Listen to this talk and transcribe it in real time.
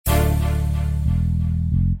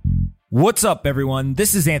What's up, everyone?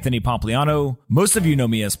 This is Anthony Pompliano. Most of you know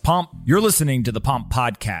me as Pomp. You're listening to the Pomp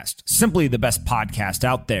Podcast, simply the best podcast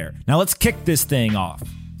out there. Now let's kick this thing off.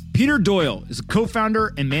 Peter Doyle is a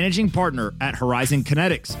co-founder and managing partner at Horizon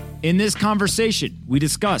Kinetics. In this conversation, we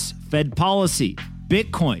discuss Fed policy,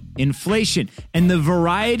 Bitcoin, inflation, and the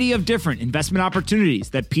variety of different investment opportunities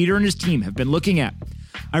that Peter and his team have been looking at.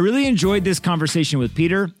 I really enjoyed this conversation with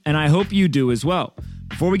Peter, and I hope you do as well.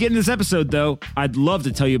 Before we get into this episode, though, I'd love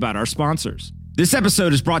to tell you about our sponsors. This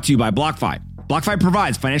episode is brought to you by BlockFi. BlockFi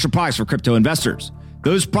provides financial products for crypto investors.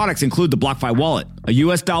 Those products include the BlockFi Wallet, a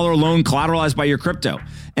US dollar loan collateralized by your crypto,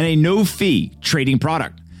 and a no-fee trading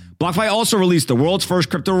product. BlockFi also released the world's first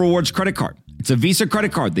crypto rewards credit card. It's a Visa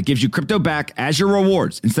credit card that gives you crypto back as your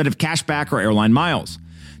rewards instead of cash back or airline miles.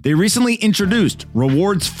 They recently introduced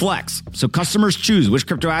Rewards Flex, so customers choose which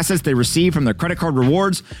crypto assets they receive from their credit card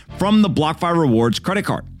rewards from the BlockFi Rewards credit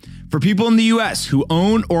card. For people in the US who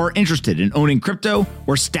own or are interested in owning crypto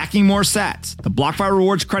or stacking more sats, the BlockFi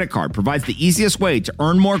Rewards credit card provides the easiest way to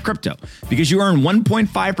earn more crypto because you earn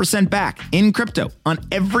 1.5% back in crypto on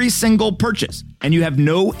every single purchase, and you have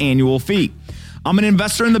no annual fee. I'm an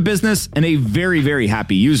investor in the business and a very, very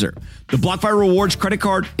happy user. The BlockFi Rewards credit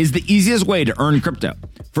card is the easiest way to earn crypto.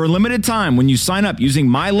 For a limited time, when you sign up using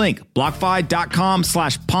my link,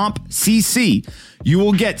 blockfi.com/pompcc, you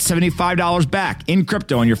will get $75 back in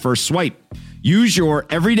crypto on your first swipe. Use your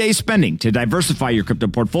everyday spending to diversify your crypto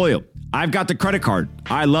portfolio. I've got the credit card.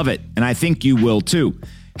 I love it, and I think you will too.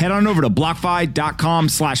 Head on over to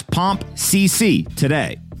blockfi.com/pompcc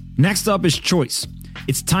today. Next up is Choice.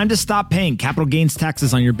 It's time to stop paying capital gains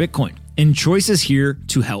taxes on your Bitcoin, and Choice is here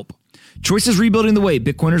to help. Choice is rebuilding the way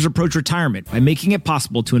Bitcoiners approach retirement by making it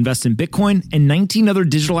possible to invest in Bitcoin and 19 other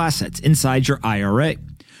digital assets inside your IRA.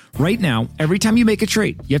 Right now, every time you make a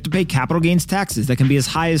trade, you have to pay capital gains taxes that can be as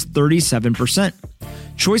high as 37%.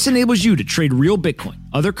 Choice enables you to trade real Bitcoin,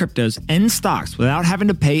 other cryptos, and stocks without having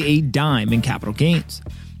to pay a dime in capital gains.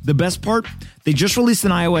 The best part? They just released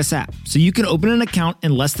an iOS app, so you can open an account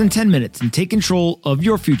in less than 10 minutes and take control of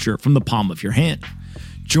your future from the palm of your hand.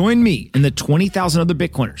 Join me and the 20,000 other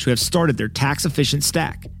Bitcoiners who have started their tax-efficient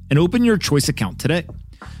stack and open your Choice account today.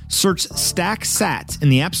 Search Stack Sats in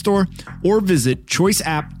the App Store or visit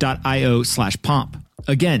choiceapp.io/pomp.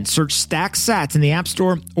 Again, search Stack Sats in the App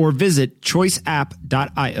Store or visit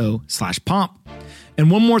choiceapp.io/pomp. And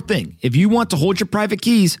one more thing, if you want to hold your private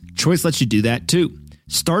keys, Choice lets you do that too.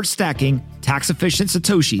 Start stacking tax-efficient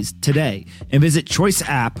Satoshis today and visit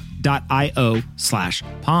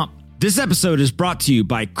choiceapp.io/pomp. This episode is brought to you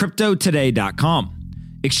by CryptoToday.com.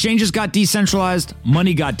 Exchanges got decentralized,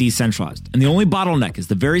 money got decentralized, and the only bottleneck is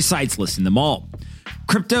the very sites listing them all.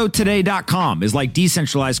 CryptoToday.com is like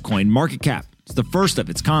decentralized coin market cap. It's the first of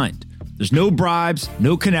its kind. There's no bribes,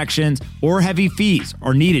 no connections, or heavy fees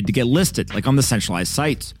are needed to get listed like on the centralized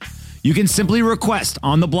sites. You can simply request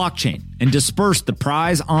on the blockchain and disperse the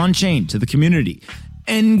prize on-chain to the community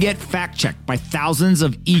and get fact-checked by thousands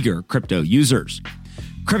of eager crypto users.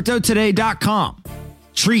 CryptoToday.com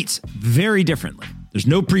treats very differently. There's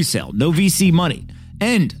no presale, no VC money,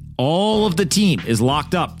 and all of the team is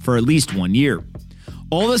locked up for at least 1 year.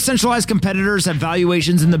 All the centralized competitors have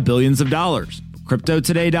valuations in the billions of dollars.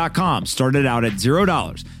 CryptoToday.com started out at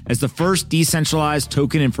 $0 as the first decentralized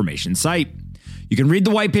token information site. You can read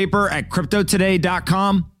the white paper at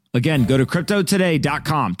CryptoToday.com. Again, go to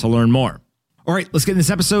CryptoToday.com to learn more. All right, let's get in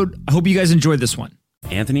this episode. I hope you guys enjoyed this one.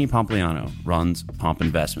 Anthony Pompliano runs Pomp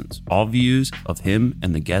Investments. All views of him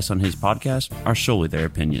and the guests on his podcast are solely their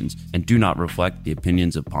opinions and do not reflect the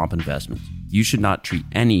opinions of Pomp Investments. You should not treat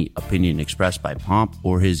any opinion expressed by Pomp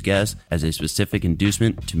or his guests as a specific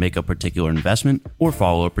inducement to make a particular investment or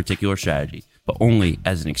follow a particular strategy, but only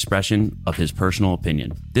as an expression of his personal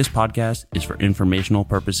opinion. This podcast is for informational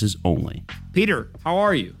purposes only. Peter, how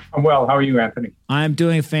are you? I'm well. How are you, Anthony? I'm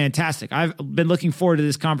doing fantastic. I've been looking forward to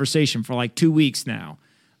this conversation for like 2 weeks now.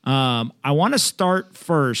 I want to start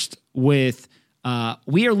first with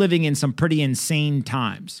we are living in some pretty insane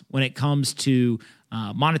times when it comes to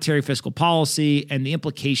monetary fiscal policy and the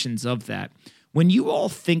implications of that. When you all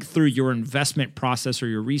think through your investment process or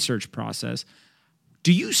your research process,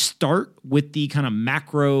 do you start with the kind of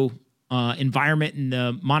macro environment in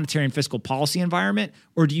the monetary and fiscal policy environment,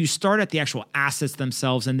 or do you start at the actual assets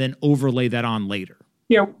themselves and then overlay that on later?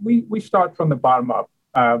 Yeah, we start from the bottom up.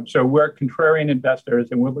 So we're contrarian investors,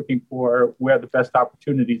 and we're looking for where the best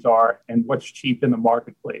opportunities are and what's cheap in the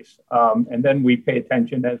marketplace. And then we pay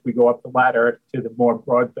attention as we go up the ladder to the more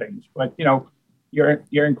broad things. But, you know,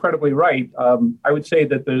 you're incredibly right. I would say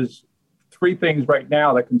that there's three things right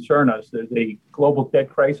now that concern us. There's a global debt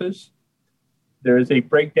crisis. There is a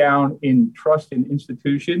breakdown in trust in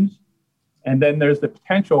institutions, And then there's the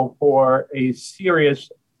potential for a serious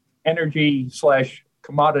energy slash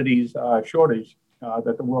commodities shortage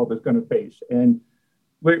that the world is going to face. And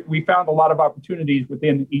we found a lot of opportunities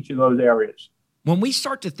within each of those areas. When we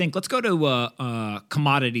start to think, let's go to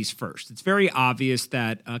commodities first. It's very obvious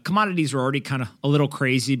that commodities are already kind of a little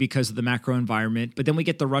crazy because of the macro environment, but then we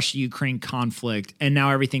get the Russia-Ukraine conflict, and now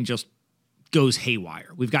everything just goes haywire.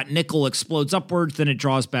 We've got nickel explodes upwards, then it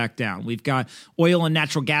draws back down. We've got oil and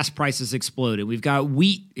natural gas prices exploding. We've got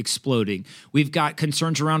wheat exploding. We've got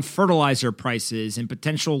concerns around fertilizer prices and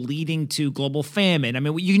potential leading to global famine. I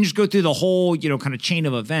mean, you can just go through the whole, kind of chain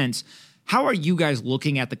of events. How are you guys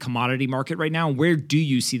looking at the commodity market right now? Where do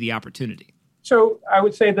you see the opportunity? So I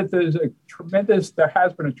would say that there has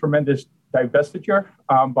been a tremendous divestiture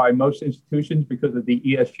by most institutions because of the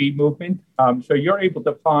ESG movement. So you're able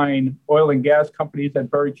to find oil and gas companies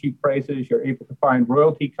at very cheap prices. You're able to find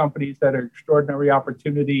royalty companies that are extraordinary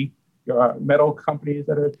opportunity. Your metal companies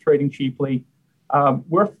that are trading cheaply.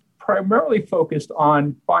 We're primarily focused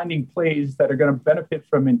on finding plays that are going to benefit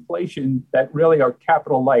from inflation that really are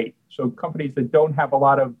capital light. So companies that don't have a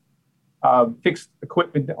lot of fixed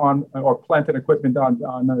equipment or plant and equipment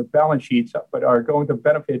on their balance sheets, but are going to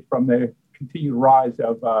benefit from the continued rise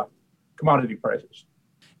of commodity prices.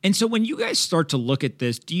 And so when you guys start to look at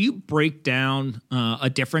this, do you break down a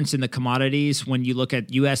difference in the commodities when you look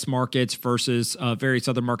at U.S. markets versus various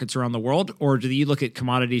other markets around the world, or do you look at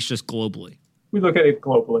commodities just globally? We look at it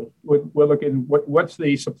globally. We're looking at what's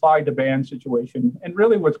the supply-demand situation. And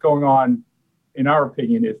really what's going on, in our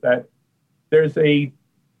opinion, is that there's a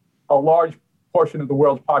large portion of the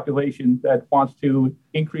world's population that wants to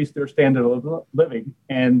increase their standard of living,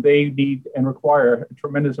 and they need and require a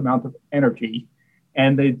tremendous amount of energy.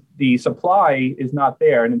 And the supply is not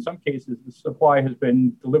there. And in some cases, the supply has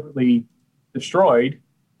been deliberately destroyed,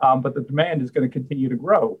 but the demand is going to continue to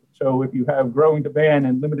grow. So if you have growing demand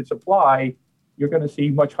and limited supply, you're going to see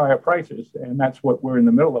much higher prices. And that's what we're in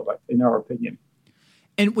the middle of, in our opinion.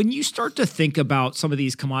 And when you start to think about some of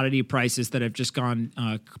these commodity prices that have just gone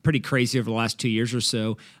pretty crazy over the last 2 years or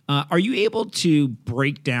so, are you able to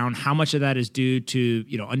break down how much of that is due to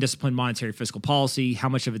undisciplined monetary fiscal policy, how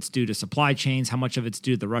much of it's due to supply chains, how much of it's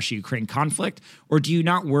due to the Russia-Ukraine conflict, or do you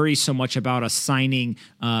not worry so much about assigning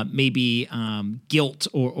maybe guilt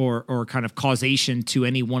or kind of causation to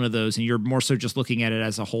any one of those, and you're more so just looking at it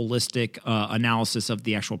as a holistic analysis of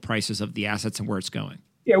the actual prices of the assets and where it's going?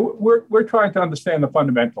 Yeah, we're trying to understand the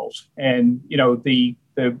fundamentals, and the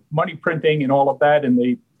money printing and all of that, and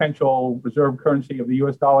the potential reserve currency of the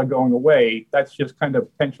U.S. dollar going away. That's just kind of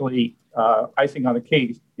potentially icing on the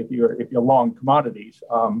cake if you're long commodities,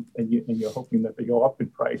 and you're hoping that they go up in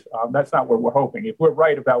price. That's not what we're hoping. If we're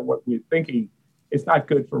right about what we're thinking, it's not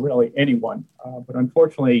good for really anyone. But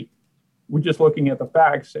unfortunately, we're just looking at the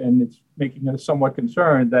facts, and it's making us somewhat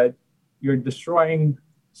concerned that you're destroying.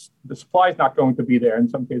 The supply is not going to be there. In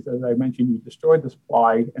some cases, as I mentioned, you destroyed the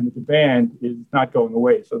supply and the demand is not going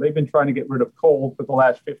away. So they've been trying to get rid of coal for the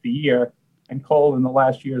last 50 years, and coal in the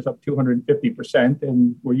last year is up 250%.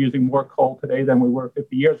 And we're using more coal today than we were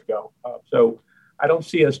 50 years ago. So I don't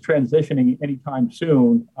see us transitioning anytime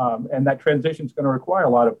soon. And that transition is going to require a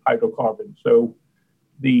lot of hydrocarbons. So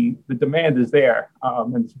the demand is there,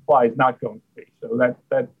 and the supply is not going to be. So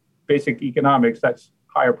that basic economics, that's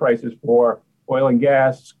higher prices for oil and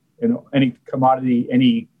gas, any commodity,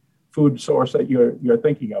 any food source that you're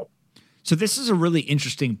thinking of. So this is a really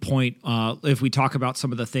interesting point if we talk about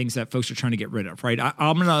some of the things that folks are trying to get rid of, right?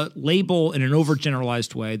 I'm going to label in an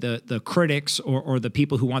overgeneralized way the critics or the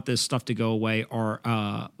people who want this stuff to go away are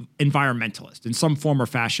environmentalists in some form or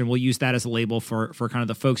fashion. We'll use that as a label for kind of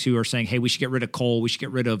the folks who are saying, hey, we should get rid of coal. We should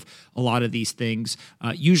get rid of a lot of these things,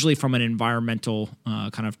 usually from an environmental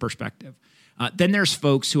kind of perspective. Then there's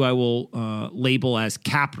folks who I will label as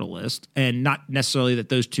capitalist, and not necessarily that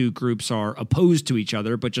those two groups are opposed to each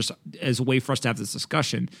other, but just as a way for us to have this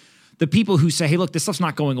discussion. The people who say, hey, look, this stuff's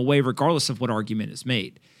not going away regardless of what argument is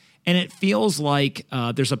made. And it feels like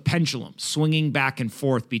there's a pendulum swinging back and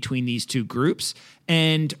forth between these two groups.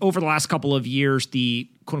 And over the last couple of years, the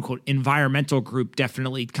quote-unquote environmental group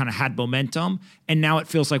definitely kind of had momentum. And now it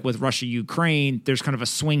feels like with Russia-Ukraine, there's kind of a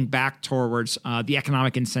swing back towards the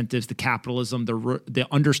economic incentives, the capitalism, the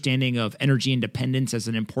understanding of energy independence as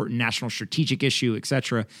an important national strategic issue, et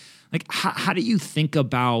cetera. Like, how do you think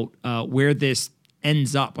about where this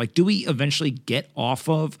ends up? Like, do we eventually get off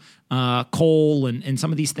of coal and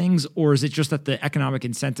some of these things, or is it just that the economic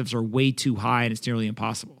incentives are way too high and it's nearly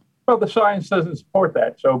impossible? Well, the science doesn't support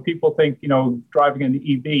that. So people think, driving an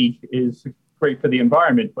EV is great for the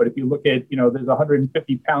environment. But if you look at, there's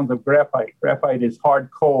 150 pounds of graphite. Graphite is hard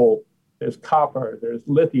coal there's copper, there's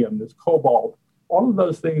lithium, there's cobalt. All of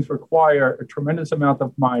those things require a tremendous amount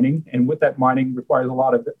of mining, and with that mining requires a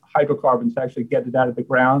lot of hydrocarbons to actually get it out of the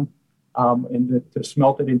ground and to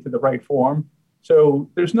smelt it into the right form. So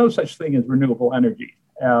there's no such thing as renewable energy.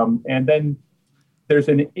 And then there's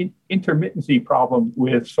an intermittency problem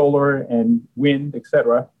with solar and wind, et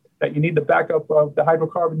cetera, that you need the backup of the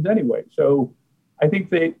hydrocarbons anyway. So I think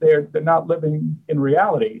they're not living in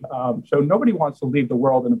reality. So nobody wants to leave the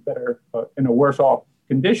world in a worse off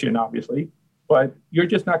condition, obviously. But you're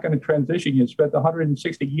just not going to transition. You spent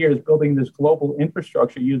 160 years building this global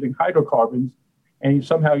infrastructure using hydrocarbons, and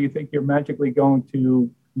somehow you think you're magically going to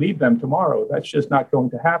leave them tomorrow. That's just not going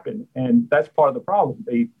to happen. And that's part of the problem.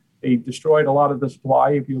 They destroyed a lot of the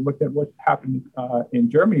supply. If you looked at what happened in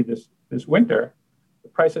Germany this winter, the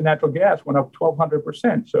price of natural gas went up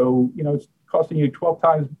 1,200%. So, it's costing you 12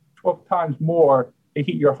 times more to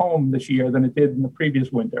heat your home this year than it did in the previous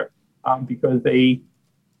winter because they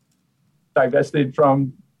divested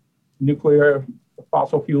from nuclear,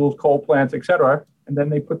 fossil fuels, coal plants, et cetera, and then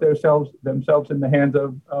they put themselves in the hands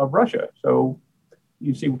of Russia. So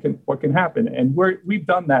you see what can happen. And we've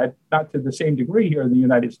done that, not to the same degree here in the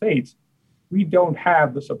United States. We don't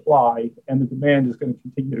have the supply, and the demand is going to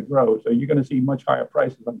continue to grow. So you're going to see much higher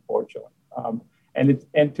prices, unfortunately.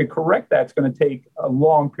 And to correct that, it's going to take a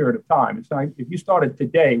long period of time. It's not, if you started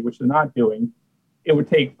today, which they're not doing, it would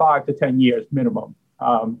take 5 to 10 years minimum.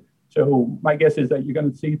 So my guess is that you're going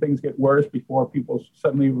to see things get worse before people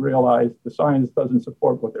suddenly realize the science doesn't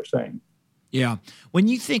support what they're saying. Yeah. When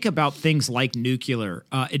you think about things like nuclear,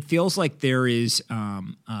 it feels like there is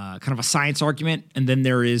kind of a science argument, and then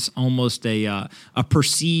there is almost a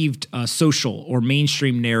perceived social or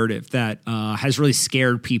mainstream narrative that has really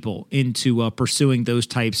scared people into pursuing those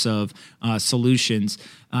types of solutions.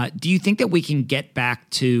 Do you think that we can get back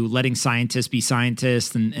to letting scientists be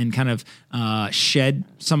scientists and kind of shed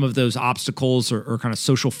some of those obstacles or kind of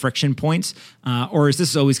social friction points? Or is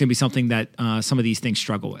this always going to be something that some of these things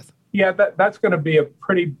struggle with? Yeah, that's going to be a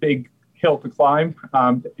pretty big hill to climb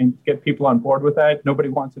and get people on board with that. Nobody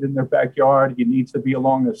wants it in their backyard. It needs to be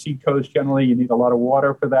along the seacoast generally. You need a lot of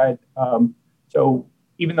water for that. So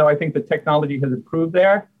even though I think the technology has improved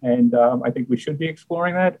there, and I think we should be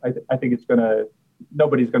exploring that, I think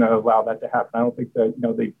nobody's going to allow that to happen. I don't think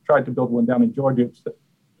that, they tried to build one down in Georgia. It's,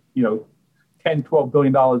 $10, $12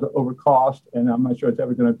 billion over cost, and I'm not sure it's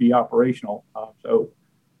ever going to be operational. So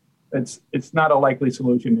it's not a likely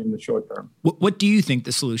solution in the short term. What do you think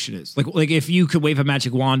the solution is? Like if you could wave a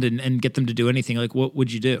magic wand and get them to do anything, like what would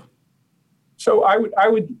you do? So I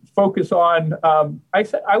would focus on,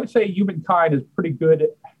 I would say humankind is pretty good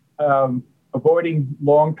at avoiding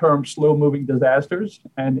long-term slow-moving disasters.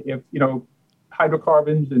 And if,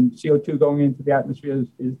 hydrocarbons and CO2 going into the atmosphere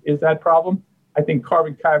is that problem, I think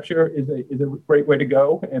carbon capture is a great way to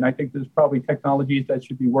go. And I think there's probably technologies that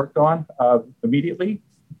should be worked on immediately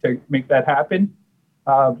to make that happen.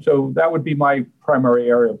 So that would be my primary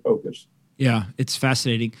area of focus. Yeah, it's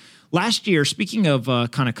fascinating. Last year, speaking of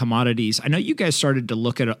kind of commodities, I know you guys started to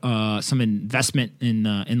look at some investment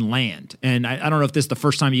in land. And I don't know if this is the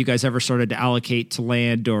first time you guys ever started to allocate to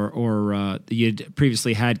land or you'd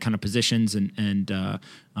previously had kind of positions and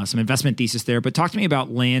some investment thesis there. But talk to me about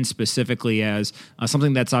land specifically as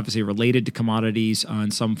something that's obviously related to commodities in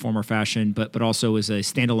some form or fashion, but also as a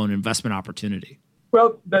standalone investment opportunity.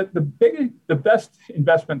 Well, the best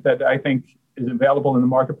investment that I think is available in the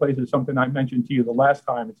marketplace is something I mentioned to you the last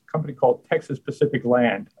time. It's a company called Texas Pacific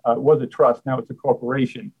Land. It was a trust, now it's a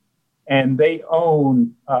corporation. And they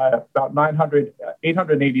own about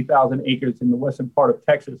 880,000 acres in the western part of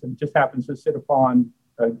Texas, and it just happens to sit upon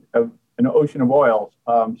an ocean of oil.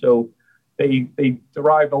 So they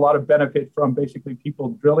derive a lot of benefit from basically people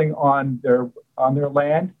drilling on their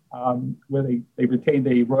land, where they retain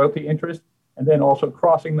the royalty interest, and then also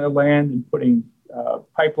crossing their land and putting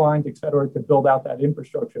pipelines, et cetera, to build out that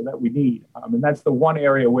infrastructure that we need. And that's the one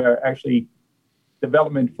area where actually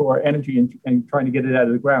development for energy and trying to get it out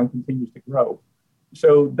of the ground continues to grow.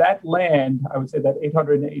 So that land, I would say that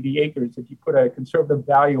 880 acres, if you put a conservative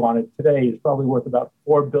value on it today, is probably worth about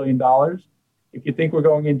 $4 billion. If you think we're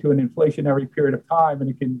going into an inflationary period of time and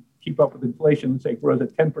it can keep up with inflation, let's say it grows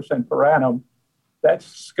at 10% per annum,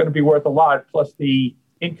 that's going to be worth a lot, plus the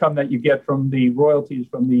income that you get from the royalties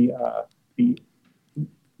from the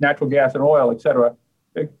natural gas and oil, et cetera.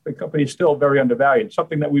 The company is still very undervalued,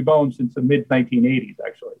 something that we've owned since the mid-1980s,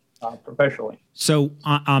 actually. professionally. So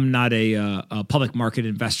I'm not a public market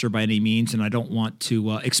investor by any means, and I don't want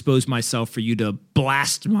to expose myself for you to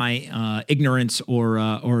blast my ignorance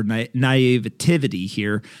or naivety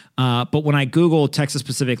here. But when I Google Texas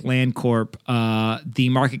Pacific Land Corp, the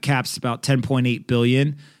market cap's about $10.8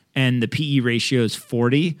 billion, and the PE ratio is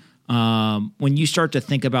 40. When you start to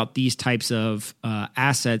think about these types of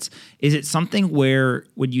assets, is it something where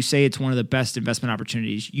when you say it's one of the best investment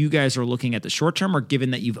opportunities, you guys are looking at the short term, or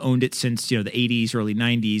given that you've owned it since the 80s, early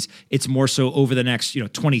 90s, it's more so over the next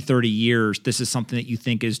 20, 30 years, this is something that you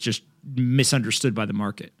think is just misunderstood by the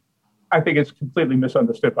market? I think it's completely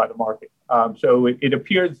misunderstood by the market. So it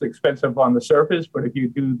appears expensive on the surface, but if you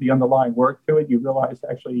do the underlying work to it, you realize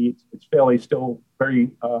actually it's fairly still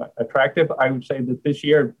very attractive. I would say that this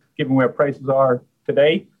year, given where prices are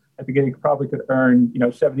today, I think it probably could earn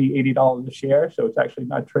 $70, $80 a share. So it's actually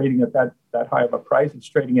not trading at that high of a price. It's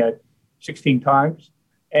trading at 16 times.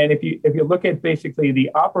 And if you look at basically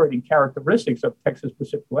the operating characteristics of Texas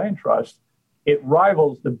Pacific Land Trust, it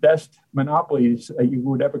rivals the best monopolies you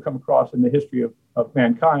would ever come across in the history of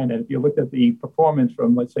mankind. And if you looked at the performance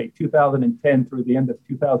from, let's say, 2010 through the end of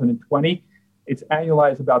 2020, it's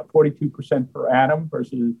annualized about 42% per annum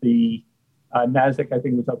versus the NASDAQ, I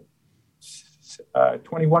think, was up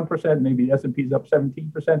 21%. Maybe the S&P is up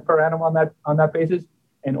 17% per annum on that basis.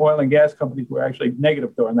 And oil and gas companies were actually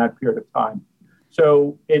negative during that period of time.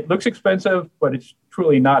 So it looks expensive, but it's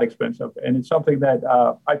truly not expensive. And it's something that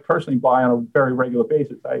I personally buy on a very regular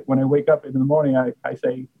basis. When I wake up in the morning, I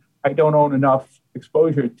say, I don't own enough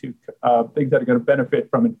exposure to things that are going to benefit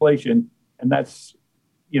from inflation. And that's,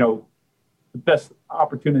 the best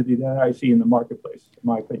opportunity that I see in the marketplace, in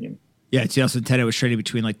my opinion. Yeah, 2010 it was trading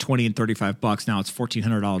between like $20 and $35. Now it's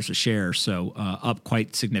 $1,400 a share, so up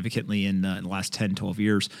quite significantly in the last 10, 12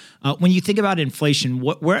 years. When you think about inflation,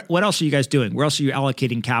 what else are you guys doing? Where else are you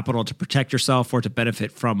allocating capital to protect yourself or to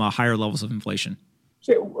benefit from higher levels of inflation?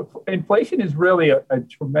 So inflation is really a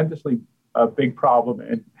tremendously big problem,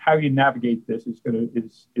 and how you navigate this is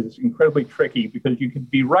incredibly tricky, because you can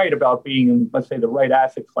be right about being in, let's say, the right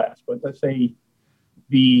asset class, but let's say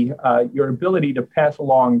your ability to pass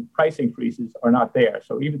along price increases are not there.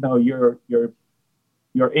 So even though you're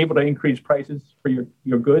able to increase prices for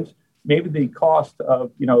your goods, maybe the cost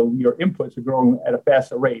of your inputs are growing at a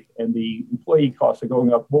faster rate, and the employee costs are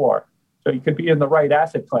going up more. So you could be in the right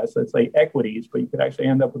asset class, let's say equities, but you could actually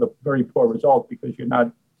end up with a very poor result because you're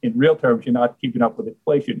not, in real terms, you're not keeping up with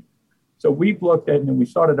inflation. So we've looked at, and we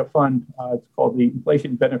started a fund. It's called the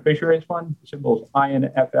Inflation Beneficiaries Fund. The symbol is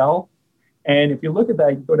INFL. And if you look at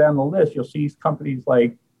that, you go down the list, you'll see companies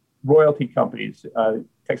like royalty companies,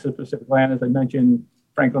 Texas Pacific Land, as I mentioned,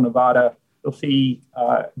 Franco-Nevada. You'll see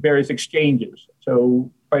various exchanges.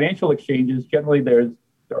 So financial exchanges, generally they're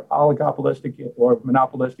oligopolistic or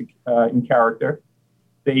monopolistic in character.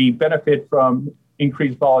 They benefit from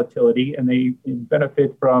increased volatility, and they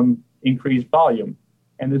benefit from increased volume.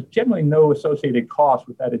 And there's generally no associated cost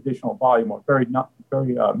with that additional volume, or very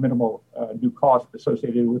minimal new cost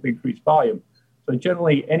associated with increased volume. So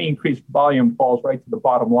generally, any increased volume falls right to the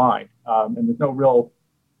bottom line, and there's no real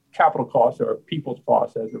capital cost or people's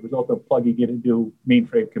cost as a result of plugging it into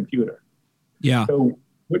mainframe computer. Yeah. So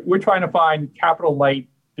we're trying to find capital light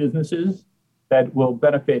businesses that will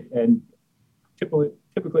benefit, and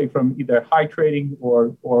typically from either high trading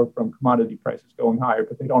or from commodity prices going higher,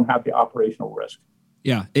 but they don't have the operational risk.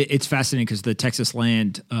 Yeah, it's fascinating because the Texas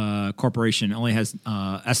Land Corporation only has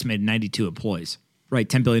estimated 92 employees, right?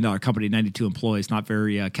 $10 billion company, 92 employees, not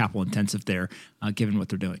very capital intensive there, given what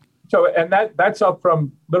they're doing. So, and that's up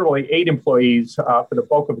from literally 8 employees for the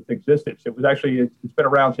bulk of its existence. It was actually, it's been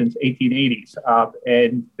around since 1880s.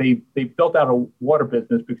 And they built out a water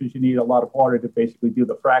business because you need a lot of water to basically do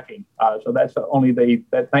the fracking. So that's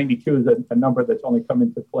that 92 is a number that's only come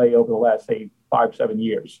into play over the last, say, 5-7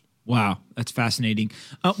 years. Wow, that's fascinating.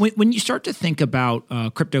 When you start to think about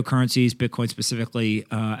cryptocurrencies, Bitcoin specifically,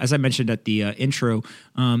 as I mentioned at the intro,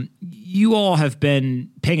 you all have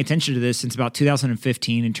been paying attention to this since about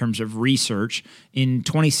 2015 in terms of research. In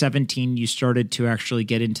 2017, you started to actually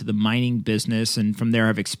get into the mining business, and from there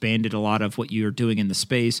have expanded a lot of what you're doing in the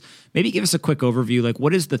space. Maybe give us a quick overview. Like,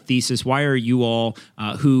 what is the thesis? Why are you all,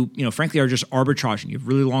 who, frankly, are just arbitraging? You have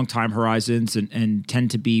really long time horizons and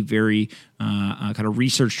tend to be very kind of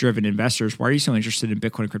research-driven investors. Why are you so interested in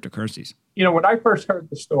Bitcoin and cryptocurrencies? When I first heard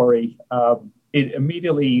the story, it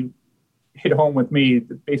immediately hit home with me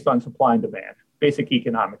based on supply and demand, basic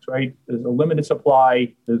economics, right? There's a limited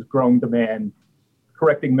supply, there's growing demand,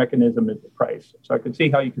 correcting mechanism is the price. So I could see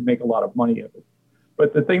how you could make a lot of money of it.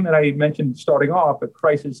 But the thing that I mentioned starting off, a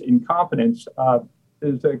crisis in confidence,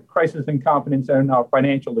 there's a crisis in confidence in our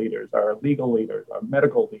financial leaders, our legal leaders, our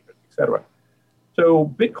medical leaders, et cetera.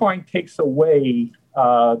 So Bitcoin takes away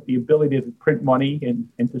the ability to print money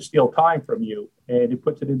and to steal time from you, and it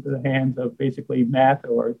puts it into the hands of basically math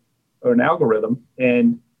or an algorithm,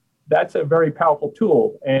 and that's a very powerful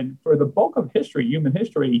tool. And for the bulk of history, human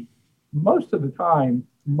history, most of the time,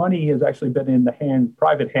 money has actually been in the hands,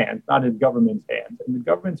 private hands, not in government's hands. And the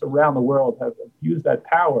governments around the world have used that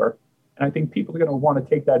power, and I think people are going to want to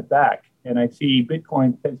take that back. And I see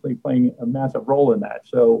Bitcoin potentially playing a massive role in that.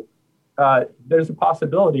 So there's a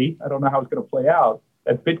possibility, I don't know how it's going to play out,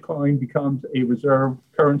 that Bitcoin becomes a reserve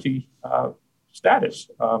currency status,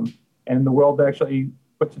 and the world actually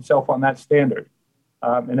puts itself on that standard.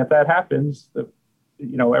 And if that happens,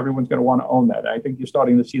 everyone's going to want to own that. I think you're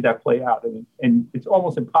starting to see that play out, and it's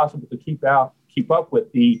almost impossible to keep up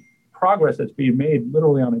with the progress that's being made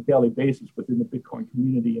literally on a daily basis within the Bitcoin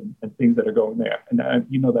community and things that are going there. And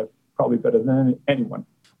you know that probably better than anyone.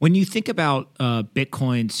 When you think about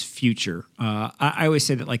Bitcoin's future, I always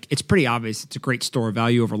say that it's pretty obvious. It's a great store of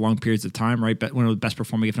value over long periods of time, right? But one of the best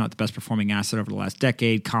performing, if not the best performing asset over the last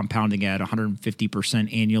decade, compounding at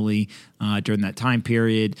 150% annually during that time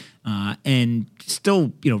period. And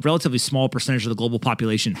still, relatively small percentage of the global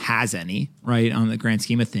population has any, right, on the grand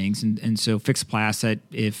scheme of things. And so fixed supply asset,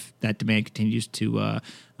 if that demand continues to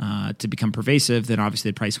become pervasive, then obviously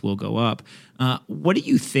the price will go up. What do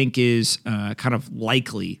you think is kind of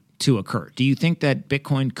likely to occur? Do you think that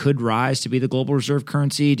Bitcoin could rise to be the global reserve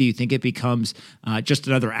currency? Do you think it becomes just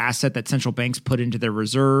another asset that central banks put into their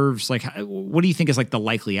reserves? What do you think is the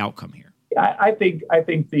likely outcome here? I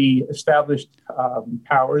think the established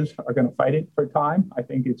powers are going to fight it for time. I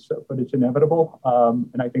think it's inevitable,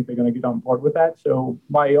 and I think they're going to get on board with that. So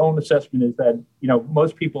my own assessment is that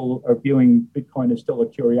most people are viewing Bitcoin as still a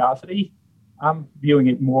curiosity. I'm viewing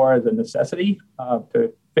it more as a necessity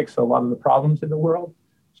to fix a lot of the problems in the world.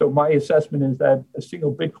 So my assessment is that a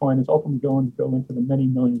single Bitcoin is ultimately going to go into the many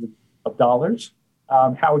millions of dollars.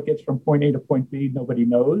 How it gets from point A to point B, nobody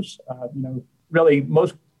knows. Really,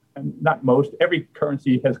 every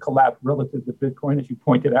currency has collapsed relative to Bitcoin, as you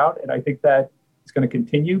pointed out. And I think that it's going to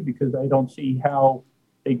continue because I don't see how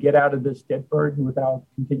they get out of this debt burden without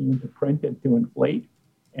continuing to print and to inflate.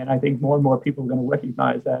 And I think more and more people are going to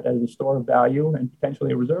recognize that as a store of value and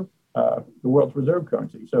potentially a reserve, the world's reserve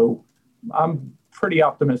currency. So I'm pretty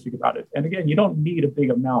optimistic about it. And again, you don't need a big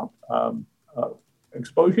amount of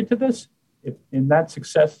exposure to this. If in that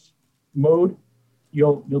success mode,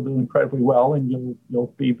 you'll do incredibly well, and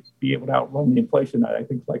you'll be able to outrun the inflation that I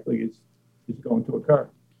think likely is going to occur.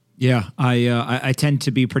 Yeah, I tend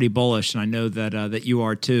to be pretty bullish, and I know that you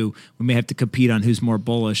are too. We may have to compete on who's more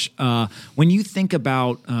bullish. When you think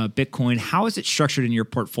about Bitcoin, how is it structured in your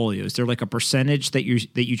portfolio? Is there a percentage that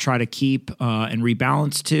you try to keep and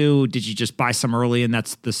rebalance to? Did you just buy some early, and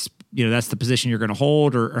that's the position you're going to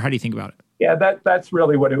hold, or how do you think about it? Yeah, that's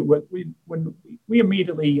really what we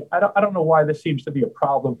immediately. I don't know why this seems to be a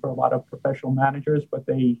problem for a lot of professional managers, but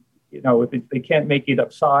if they can't make it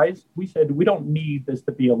up size, we said we don't need this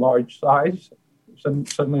to be a large size.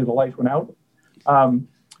 Suddenly the lights went out.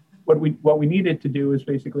 What we needed to do is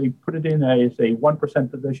basically put it in as a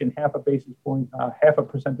 1% position, half a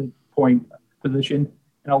percentage point position,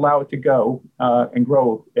 and allow it to go and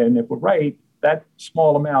grow. And if we're right, that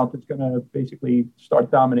small amount is going to basically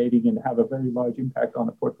start dominating and have a very large impact on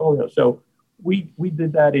the portfolio. So we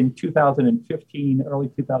did that in 2015, early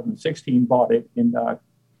 2016, bought it in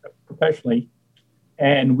professionally,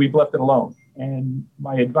 and we've left it alone. And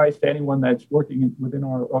my advice to anyone that's working within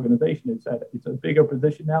our organization is that it's a bigger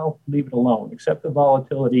position now, leave it alone. Accept the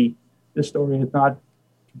volatility. This story has not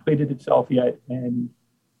completed itself yet. And,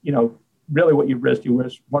 really what you risk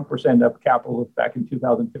 1% of capital back in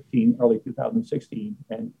 2015, early 2016,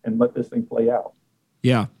 and let this thing play out.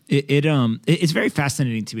 Yeah, it's very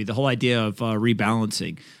fascinating to me, the whole idea of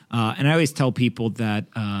rebalancing. And I always tell people that,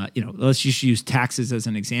 let's just use taxes as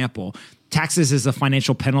an example. Taxes is a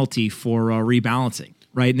financial penalty for rebalancing,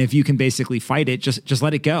 right? And if you can basically fight it, just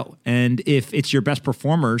let it go. And if it's your best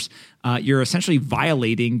performers, you're essentially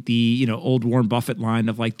violating the old Warren Buffett line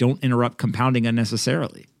of don't interrupt compounding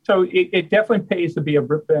unnecessarily. So it definitely pays to be a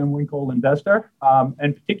Rip Van Winkle investor,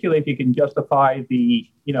 and particularly if you can justify the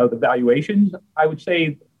valuations. I would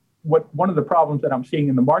say one of the problems that I'm seeing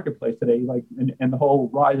in the marketplace today, and the whole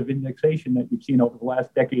rise of indexation that you've seen over the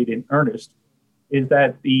last decade in earnest, is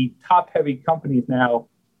that the top-heavy companies now,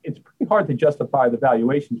 it's pretty hard to justify the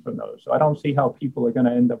valuations from those. So I don't see how people are going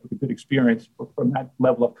to end up with a good experience from that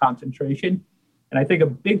level of concentration. And I think a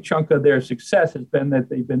big chunk of their success has been that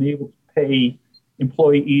they've been able to pay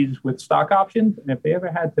employees with stock options. And if they ever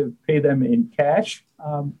had to pay them in cash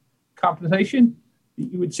compensation,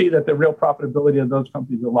 you would see that the real profitability of those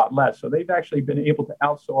companies is a lot less. So they've actually been able to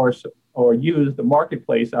outsource or use the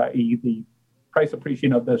marketplace, i.e. the price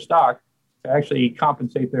appreciation of their stock, to actually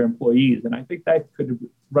compensate their employees. And I think that could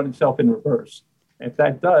run itself in reverse. And if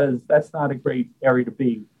that does, that's not a great area to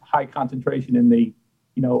be. High concentration in the,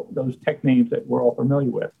 those tech names that we're all familiar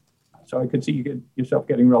with. So I could see yourself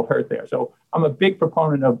getting real hurt there. So I'm a big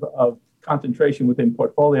proponent of concentration within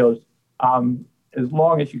portfolios, as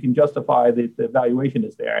long as you can justify the valuation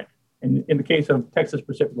is there. And in the case of Texas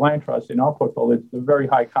Pacific Land Trust, in our portfolio, it's a very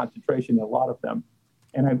high concentration in a lot of them.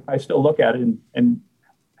 And I still look at it, and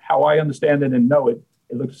how I understand it and know it,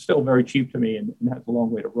 it looks still very cheap to me and has a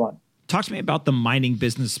long way to run. Talk to me about the mining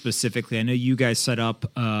business specifically. I know you guys set up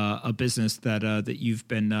a business that you've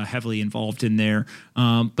been heavily involved in there.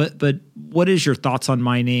 But what is your thoughts on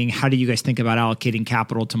mining? How do you guys think about allocating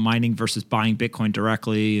capital to mining versus buying Bitcoin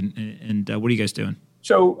directly? And what are you guys doing?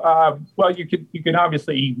 So, well, you can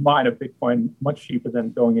obviously mine a Bitcoin much cheaper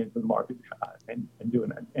than going into the market and doing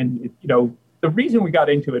that. And the reason we got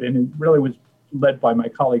into it, and it really was led by my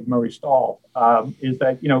colleague Murray Stahl, is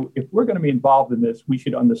that, if we're going to be involved in this, we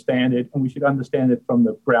should understand it, and we should understand it from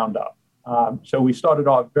the ground up. So we started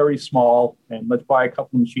off very small, and let's buy a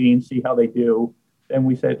couple of machines, see how they do. Then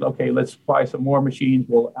we said, okay, let's buy some more machines.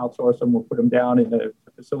 We'll outsource them. We'll put them down in a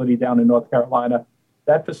facility down in North Carolina.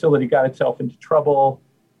 That facility got itself into trouble.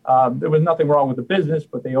 There was nothing wrong with the business,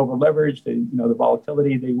 but they over-leveraged, the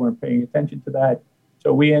volatility. They weren't paying attention to that.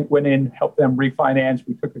 So we went in, helped them refinance.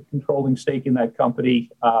 We took a controlling stake in that company.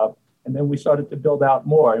 And then we started to build out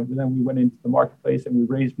more. And then we went into the marketplace and we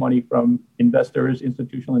raised money from investors,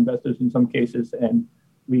 institutional investors in some cases. And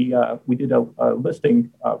we did a listing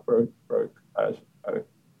for a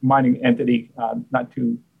mining entity not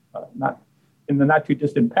in the not too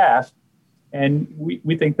distant past. And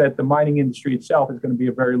we think that the mining industry itself is going to be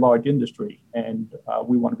a very large industry. And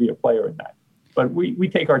we want to be a player in that. But we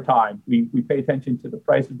take our time. We pay attention to the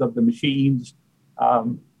prices of the machines.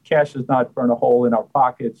 Cash does not burn a hole in our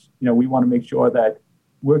pockets. We want to make sure that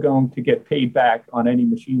we're going to get paid back on any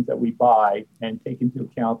machines that we buy and take into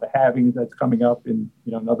account the halving that's coming up in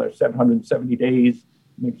another 770 days.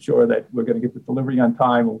 Make sure that we're going to get the delivery on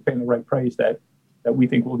time and we're paying the right price that we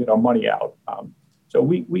think we'll get our money out. So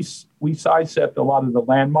we sidestepped a lot of the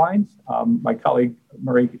landmines. My colleague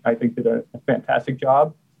Murray, I think, did a fantastic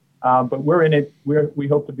job. But we're in it. We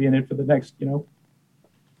hope to be in it for the next,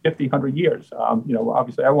 50, 100 years.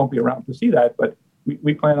 Obviously I won't be around to see that, but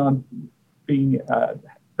we plan on being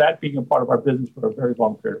a part of our business for a very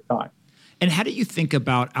long period of time. And how do you think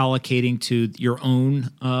about allocating to your own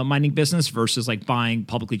mining business versus like buying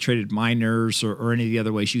publicly traded miners or any of the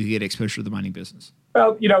other ways you could get exposure to the mining business?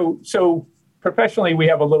 Well, so professionally, we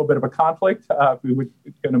have a little bit of a conflict. We were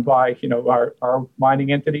going to buy, our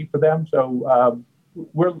mining entity for them. So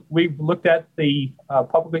we've looked at the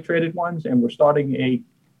publicly traded ones, and we're starting a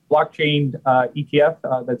blockchain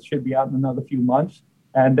ETF that should be out in another few months,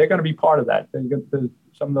 and they're going to be part of that.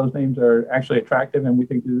 Some of those names are actually attractive, and we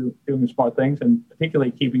think they're doing smart things, and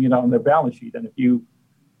particularly keeping it on their balance sheet. And if you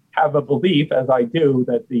have a belief, as I do,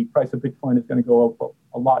 that the price of Bitcoin is going to go up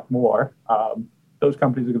a lot more, those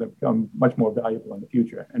companies are going to become much more valuable in the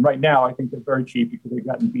future. And right now, I think they're very cheap because they've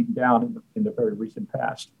gotten beaten down in the very recent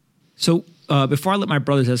past. So before I let my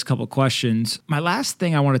brothers ask a couple of questions, my last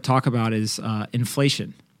thing I want to talk about is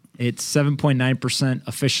inflation. It's 7.9%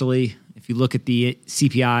 officially. If you look at the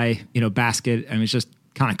CPI, basket, it's just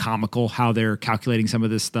kind of comical how they're calculating some of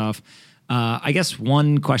this stuff. I guess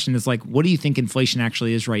one question is like, what do you think inflation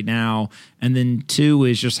actually is right now? And then two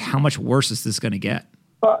is just how much worse is this going to get?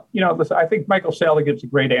 Listen, I think Michael Saylor gives a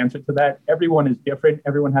great answer to that. Everyone is different.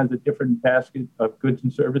 Everyone has a different basket of goods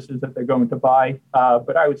and services that they're going to buy.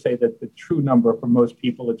 But I would say that the true number for most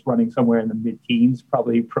people, it's running somewhere in the mid-teens,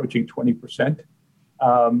 probably approaching 20%.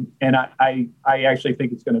 And I actually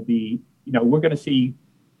think it's going to be, we're going to see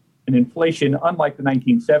an inflation unlike the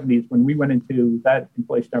 1970s when we went into that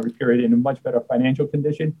inflationary period in a much better financial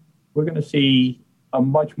condition. We're going to see a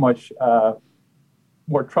much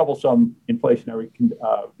more troublesome inflationary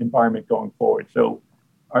environment going forward. So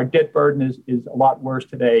our debt burden is a lot worse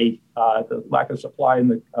today. The lack of supply in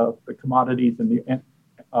the commodities and the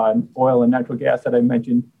oil and natural gas that I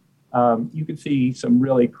mentioned, you can see some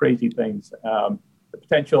really crazy things. The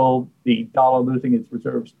potential, the dollar losing its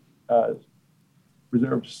reserves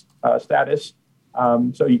status.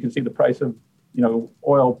 So you can see the price of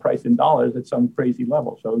oil price in dollars at some crazy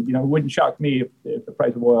level. So, it wouldn't shock me if the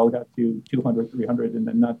price of oil got to 200, 300 in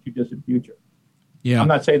the not too distant future. Yeah. I'm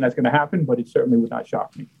not saying that's going to happen, but it certainly would not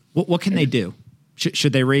shock me. What can they do?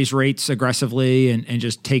 Should they raise rates aggressively and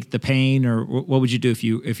just take the pain, or what would you do if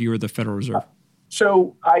you were the Federal Reserve?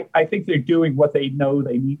 So I think they're doing what they know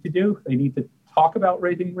they need to do. They need to talk about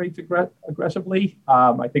raising rates aggressively.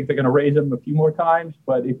 I think they're going to raise them a few more times.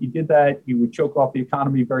 But if you did that, you would choke off the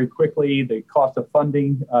economy very quickly. The cost of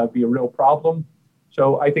funding be a real problem.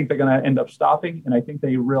 So I think they're going to end up stopping. And I think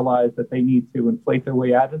they realize that they need to inflate their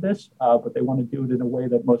way out of this. But they want to do it in a way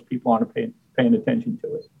that most people aren't paying attention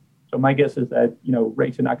to it. So my guess is that,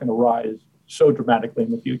 rates are not going to rise so dramatically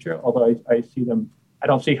in the future, although I see them. I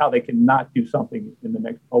don't see how they can not do something in the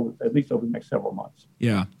next, at least over the next several months.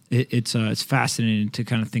 Yeah, it's fascinating to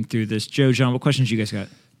kind of think through this. Joe, John, what questions you guys got?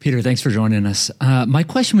 Peter, thanks for joining us. My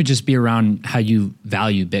question would just be around how you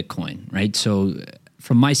value Bitcoin, right? So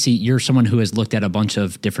from my seat, you're someone who has looked at a bunch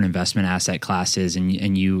of different investment asset classes,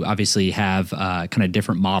 and you obviously have kind of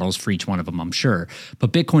different models for each one of them, I'm sure.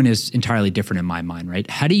 But Bitcoin is entirely different in my mind, right?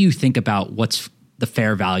 How do you think about what's the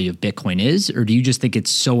fair value of Bitcoin is, or do you just think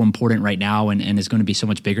it's so important right now and is going to be so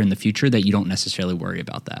much bigger in the future that you don't necessarily worry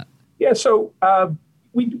about that? Yeah, so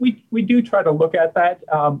we do try to look at that.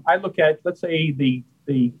 I look at, let's say,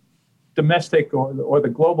 the domestic or the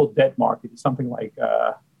global debt market is something like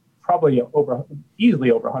probably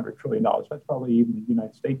easily over $100 trillion. That's probably even the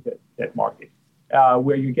United States debt market,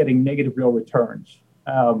 where you're getting negative real returns.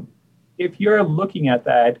 If you're looking at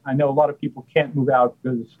that, I know a lot of people can't move out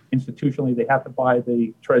because institutionally they have to buy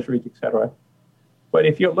the treasuries, et cetera. But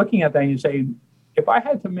if you're looking at that and you say, if I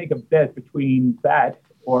had to make a bet between that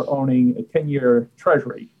or owning a 10-year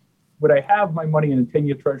treasury, would I have my money in a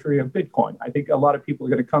 10-year treasury of Bitcoin? I think a lot of people are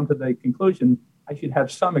going to come to the conclusion I should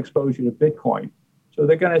have some exposure to Bitcoin. So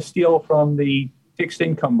they're going to steal from the fixed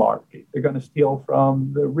income market. They're going to steal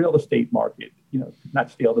from the real estate market.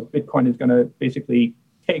 Not steal. The Bitcoin is going to basically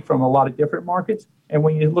take from a lot of different markets. And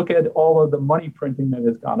when you look at all of the money printing that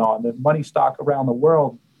has gone on, the money stock around the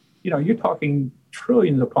world, you're talking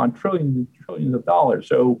trillions upon trillions and trillions of dollars.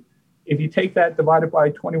 So if you take that divided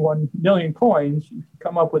by 21 million coins, you can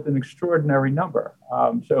come up with an extraordinary number.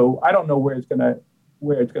 So I don't know where it's going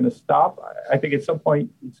to stop. I think at some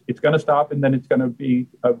point it's going to stop, and then it's going to be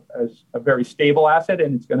a very stable asset,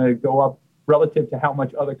 and it's going to go up relative to how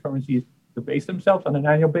much other currencies debase themselves on an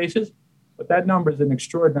annual basis. But that number is an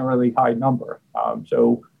extraordinarily high number.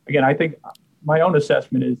 So again, I think my own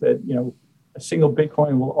assessment is that a single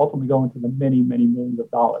Bitcoin will ultimately go into the many, many millions of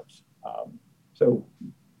dollars. So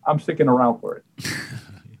I'm sticking around for it.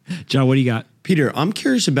 John, what do you got? Peter, I'm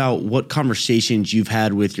curious about what conversations you've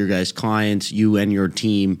had with your guys' clients, you and your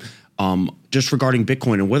team, just regarding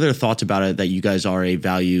Bitcoin, and what are their thoughts about it that you guys are a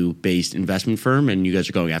value-based investment firm and you guys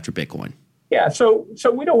are going after Bitcoin? Yeah, so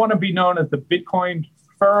we don't want to be known as the Bitcoin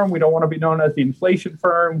firm. We don't want to be known as the inflation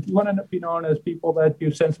firm. We want to be known as people that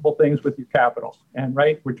do sensible things with your capital. And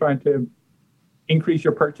we're trying to increase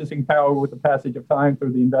your purchasing power with the passage of time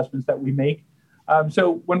through the investments that we make.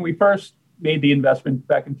 So when we first made the investment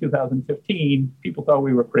back in 2015, people thought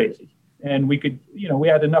we were crazy. And we could, we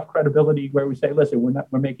had enough credibility where we say, listen,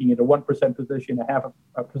 we're making it a 1% position, a half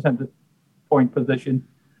a percentage point position.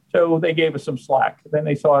 So they gave us some slack. Then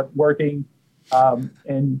they saw it working.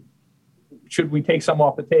 And should we take some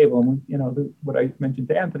off the table? And what I mentioned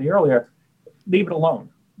to Anthony earlier, leave it alone.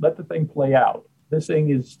 Let the thing play out. This thing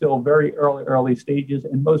is still very early stages,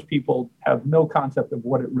 and most people have no concept of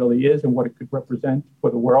what it really is and what it could represent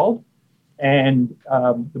for the world. And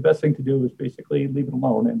the best thing to do is basically leave it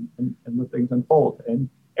alone and let things unfold. And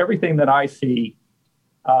everything that I see,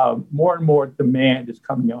 more and more demand is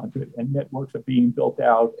coming onto it, and networks are being built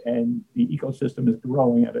out, and the ecosystem is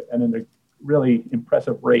growing at a really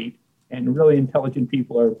impressive rate. And really intelligent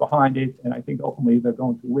people are behind it, and I think ultimately they're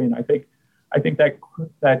going to win. I think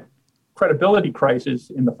that credibility crisis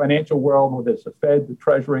in the financial world, whether it's the Fed, the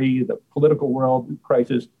Treasury, the political world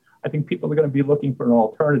crisis, I think people are going to be looking for an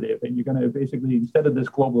alternative. And you're going to basically, instead of this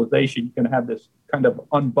globalization, you're going to have this kind of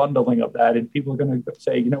unbundling of that. And people are going to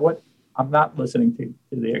say, you know what, I'm not listening to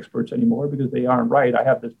the experts anymore because they aren't right. I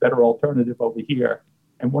have this better alternative over here.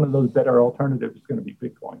 And one of those better alternatives is going to be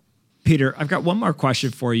Bitcoin. Peter, I've got one more question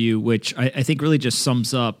for you, which I think really just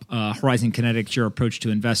sums up Horizon Kinetics, your approach to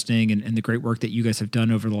investing and the great work that you guys have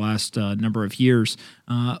done over the last number of years.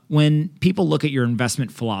 When people look at your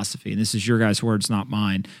investment philosophy, and this is your guys' words, not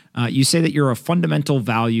mine, you say that you're a fundamental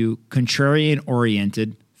value,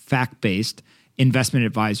 contrarian-oriented, fact-based investment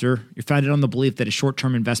advisor. You're founded on the belief that a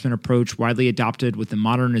short-term investment approach widely adopted with the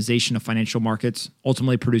modernization of financial markets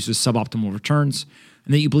ultimately produces suboptimal returns,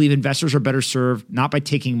 and that you believe investors are better served not by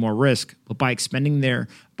taking more risk, but by extending their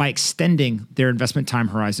investment time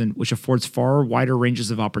horizon, which affords far wider ranges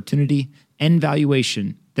of opportunity and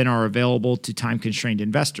valuation than are available to time-constrained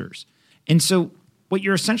investors. And so what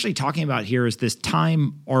you're essentially talking about here is this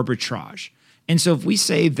time arbitrage. And so if we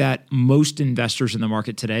say that most investors in the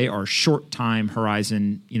market today are short time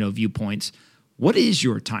horizon, viewpoints, what is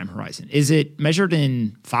your time horizon? Is it measured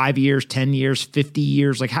in 5 years, 10 years, 50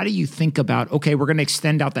 years? Like, how do you think about, okay, we're going to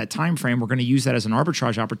extend out that time frame. We're going to use that as an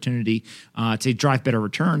arbitrage opportunity to drive better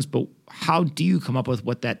returns. But how do you come up with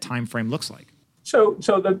what that time frame looks like? So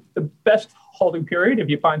the best holding period, if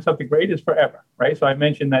you find something great, is forever, right? So I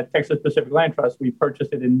mentioned that Texas Pacific Land Trust, we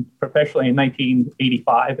purchased it professionally in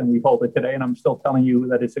 1985, and we hold it today. And I'm still telling you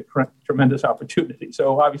that it's a tremendous opportunity.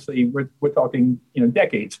 So obviously, we're talking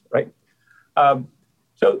decades, right?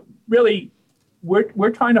 So really,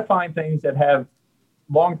 we're trying to find things that have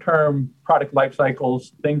long-term product life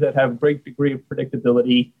cycles, things that have great degree of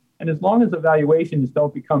predictability. And as long as the valuations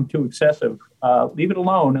don't become too excessive, leave it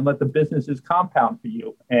alone and let the businesses compound for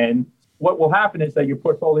you. And what will happen is that your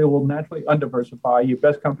portfolio will naturally undiversify. Your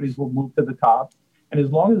best companies will move to the top. And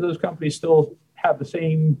as long as those companies still have the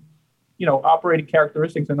same, operating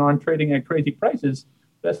characteristics and aren't trading at crazy prices,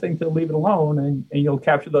 best thing to leave it alone, and you'll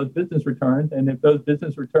capture those business returns. And if those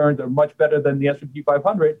business returns are much better than the S&P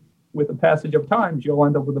 500, with the passage of time, you'll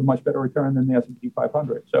end up with a much better return than the S&P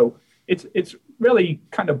 500. So it's really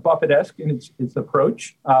kind of Buffett-esque in its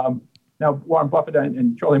approach. Now, Warren Buffett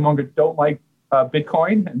and Charlie Munger don't like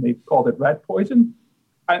Bitcoin, and they've called it rat poison.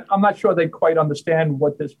 I'm not sure they quite understand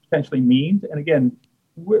what this potentially means. And again,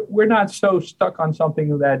 we're not so stuck on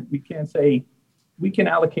something that we can't say we can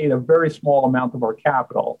allocate a very small amount of our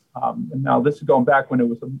capital. And now this is going back when it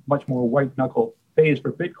was a much more white knuckle phase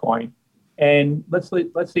for Bitcoin. And let's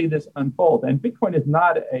see this unfold. And Bitcoin is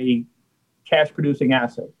not a cash producing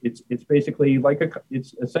asset. It's basically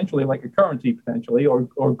it's essentially like a currency potentially or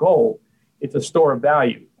gold. It's a store of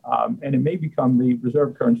value. And it may become the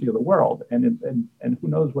reserve currency of the world. And who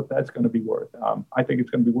knows what that's going to be worth. I think it's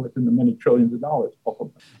going to be worth in the many trillions of dollars.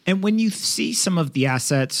 And when you see some of the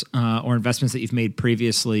assets or investments that you've made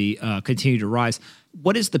previously continue to rise,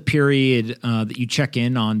 what is the period that you check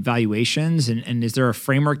in on valuations? And is there a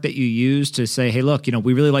framework that you use to say, hey, look,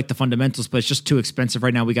 we really like the fundamentals, but it's just too expensive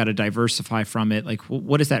right now. We got to diversify from it. Like,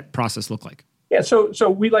 what does that process look like? Yeah, so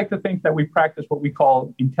we like to think that we practice what we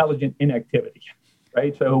call intelligent inactivity.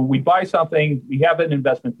 Right. So we buy something, we have an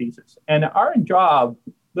investment thesis, and our job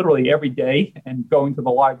literally every day and going to the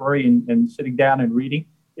library and sitting down and reading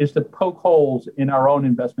is to poke holes in our own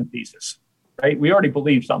investment thesis. Right. We already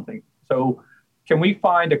believe something. So can we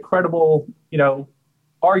find a credible,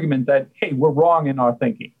 argument that, hey, we're wrong in our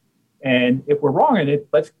thinking? And if we're wrong in it,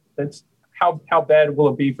 let's how bad will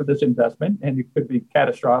it be for this investment? And it could be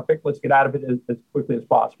catastrophic. Let's get out of it as quickly as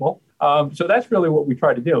possible. So that's really what we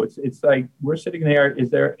try to do. It's like we're sitting there. Is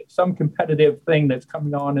there some competitive thing that's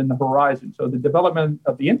coming on in the horizon? So the development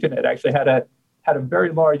of the internet actually had a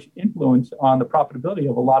very large influence on the profitability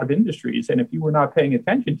of a lot of industries. And if you were not paying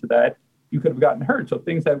attention to that, you could have gotten hurt. So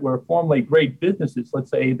things that were formerly great businesses, let's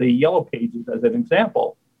say the Yellow Pages as an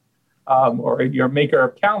example, or your maker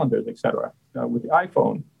of calendars, et cetera, with the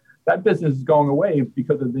iPhone. That business is going away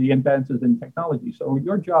because of the advances in technology. So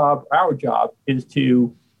our job, is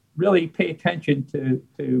to really pay attention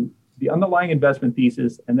to the underlying investment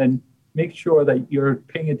thesis and then make sure that you're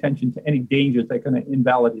paying attention to any dangers that are going to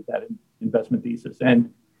invalidate that investment thesis.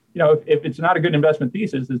 And, if it's not a good investment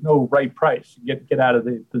thesis, there's no right price. Get out of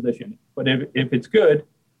the position. But if it's good,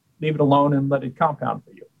 leave it alone and let it compound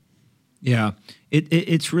for you. Yeah,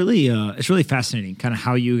 it's really fascinating, kind of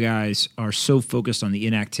how you guys are so focused on the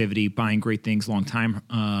inactivity, buying great things, long time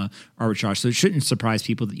arbitrage. So it shouldn't surprise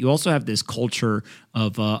people that you also have this culture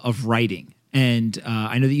of writing. And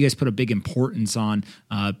I know that you guys put a big importance on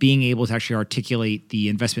being able to actually articulate the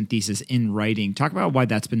investment thesis in writing. Talk about why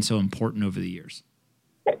that's been so important over the years.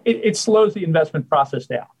 It slows the investment process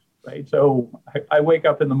down. Right. So I wake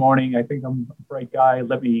up in the morning. I think I'm a bright guy.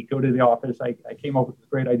 Let me go to the office. I came up with this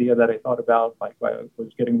great idea that I thought about, like I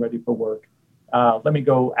was getting ready for work. Let me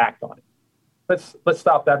go act on it. Let's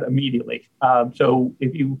stop that immediately. So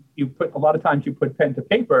if you put a lot of times you put pen to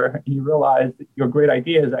paper and you realize that your great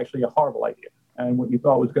idea is actually a horrible idea, and what you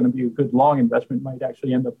thought was going to be a good long investment might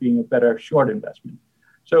actually end up being a better short investment.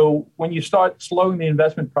 So when you start slowing the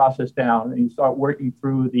investment process down and you start working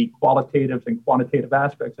through the qualitative and quantitative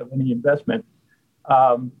aspects of any investment,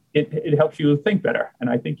 it helps you think better.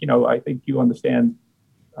 And I think you understand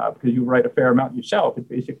because you write a fair amount yourself. It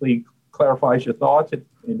basically clarifies your thoughts. It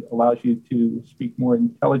allows you to speak more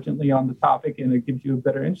intelligently on the topic, and it gives you a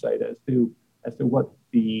better insight as to what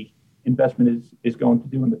the investment is going to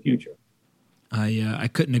do in the future. I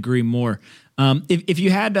couldn't agree more. If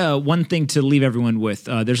you had one thing to leave everyone with,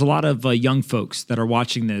 there's a lot of young folks that are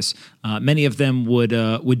watching this. Many of them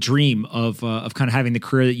would dream of kind of having the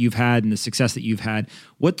career that you've had and the success that you've had.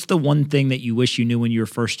 What's the one thing that you wish you knew when you were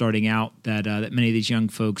first starting out that many of these young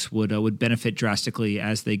folks would benefit drastically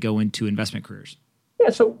as they go into investment careers? Yeah,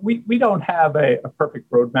 so we don't have a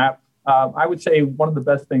perfect roadmap. I would say one of the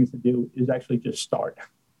best things to do is actually just start,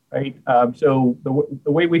 right? So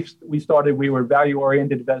the way we started, we were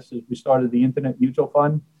value-oriented investors. We started the Internet Mutual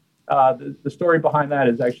Fund. The story behind that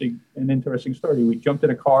is actually an interesting story. We jumped in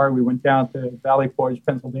a car. We went down to Valley Forge,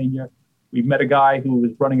 Pennsylvania. We met a guy who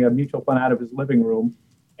was running a mutual fund out of his living room.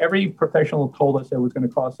 Every professional told us it was going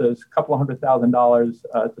to cost us a couple of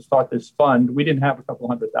 $100,000 to start this fund. We didn't have a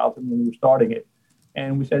couple of $100,000 when we were starting it.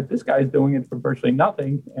 And we said, this guy's doing it for virtually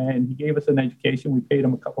nothing. And he gave us an education. We paid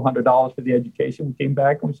him a couple $100 for the education. We came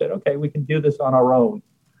back and we said, okay, we can do this on our own.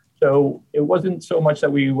 So it wasn't so much that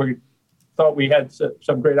we thought we had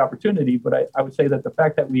some great opportunity, but I would say that the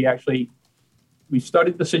fact that we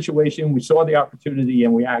studied the situation, we saw the opportunity,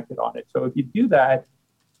 and we acted on it. So if you do that,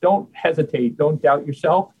 don't hesitate, don't doubt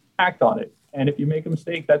yourself, act on it. And if you make a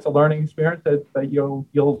mistake, that's a learning experience that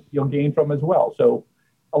you'll gain from as well. So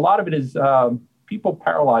a lot of it is people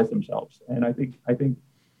paralyze themselves, and I think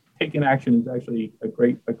taking action is actually a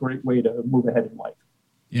great way to move ahead in life.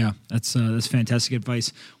 Yeah, that's fantastic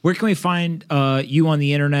advice. Where can we find you on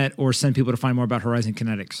the internet or send people to find more about Horizon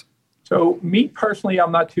Kinetics? So me personally,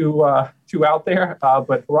 I'm not too out there,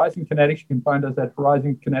 but Horizon Kinetics, you can find us at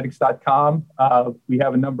horizonkinetics.com. We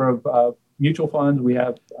have a number of mutual funds. We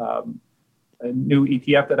have a new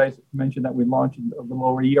ETF that I mentioned that we launched a little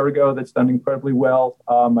over a year ago that's done incredibly well.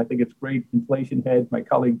 I think it's great inflation hedge. My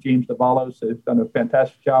colleague James Davalos has done a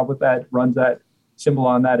fantastic job with that, runs that. Symbol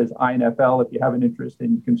on that is INFL. If you have an interest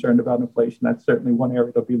and you're concerned about inflation, that's certainly one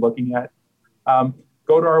area to be looking at.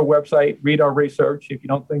 Go to our website, read our research. If you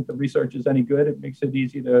don't think the research is any good, it makes it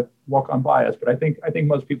easy to walk on by us. But I think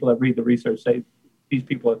most people that read the research say these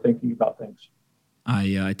people are thinking about things.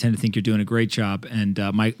 I tend to think you're doing a great job. And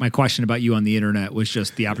my question about you on the internet was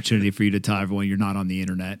just the opportunity for you to tell everyone you're not on the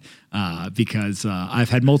internet, because I've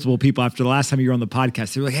had multiple people after the last time you were on the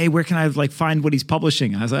podcast. They were like, hey, where can I find what he's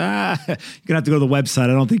publishing? And I was like, you're going to have to go to the website.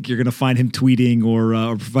 I don't think you're going to find him tweeting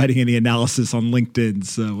or providing any analysis on LinkedIn.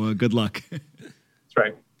 So good luck. That's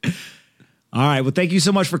right. All right. Well, thank you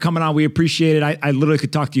so much for coming on. We appreciate it. I literally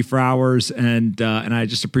could talk to you for hours, and I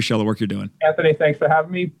just appreciate all the work you're doing. Anthony, thanks for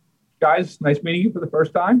having me. Guys, nice meeting you for the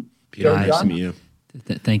first time. Peter, nice to meet you.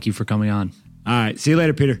 Thank you for coming on. All right. See you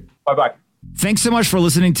later, Peter. Bye-bye. Thanks so much for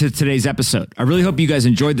listening to today's episode. I really hope you guys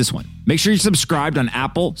enjoyed this one. Make sure you're subscribed on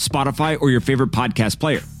Apple, Spotify, or your favorite podcast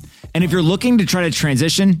player. And if you're looking to try to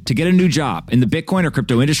transition to get a new job in the Bitcoin or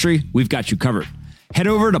crypto industry, we've got you covered. Head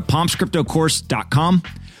over to pompscryptocourse.com.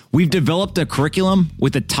 We've developed a curriculum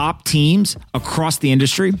with the top teams across the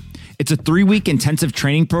industry. It's a 3-week intensive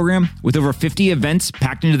training program with over 50 events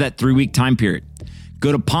packed into that 3-week time period.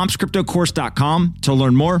 Go to pompscryptocourse.com to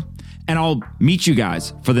learn more, and I'll meet you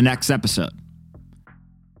guys for the next episode.